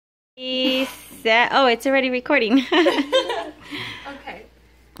Set. Oh, it's already recording. Okay.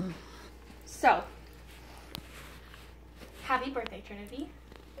 So, happy birthday, Trinity.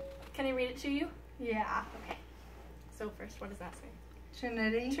 Can I read it to you? Yeah. Okay. So first, what does that say?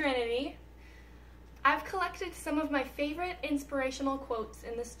 Trinity. Trinity. I've collected some of my favorite inspirational quotes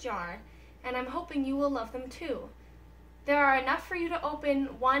in this jar, and I'm hoping you will love them too. There are enough for you to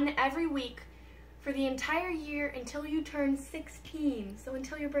open one every week for the entire year until you turn 16. So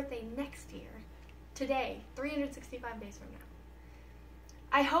until your birthday next year. Today, 365 days from now.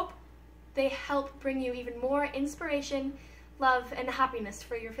 I hope they help bring you even more inspiration, love, and happiness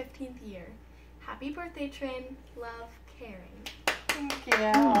for your 15th year. Happy birthday, Trin. Love, Karen. Thank you.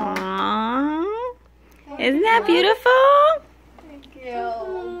 Aww. Isn't that beautiful? Thank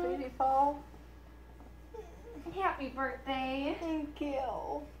you. Beautiful. Happy birthday. Thank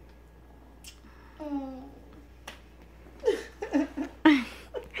you.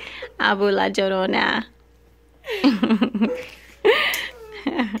 Abu la Llorona.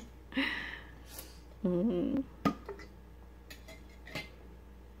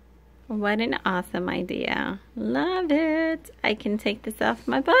 What an awesome idea. Love it. I can take this off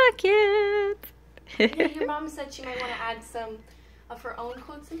my bucket. Yeah, your mom said she might want to add some of her own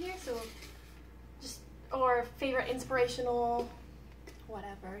quotes in here, so just, or favorite inspirational,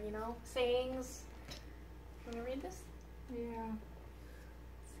 whatever, you know, sayings. Want to read this? Yeah.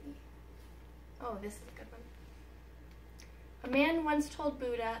 Let's see. Oh, this is a good one. A man once told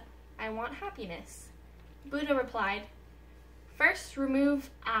Buddha, "I want happiness." Buddha replied, "First remove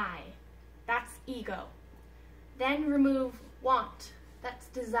I, that's ego. Then remove want, that's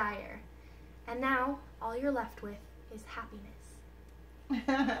desire. And now all you're left with is happiness."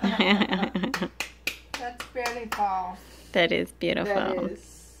 That's beautiful. That is beautiful. That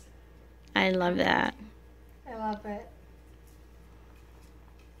is. I love that. I love it.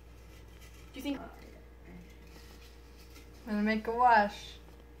 Do you think? I'm gonna make a wash.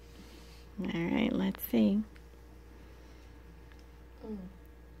 All right, let's see.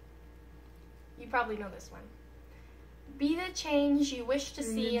 You probably know this one. Be the change you wish to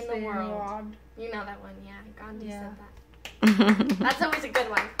see in the world. You know that one, yeah. Gandhi said that. That's always a good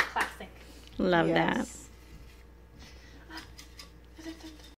one. Classic. Love Yes. that.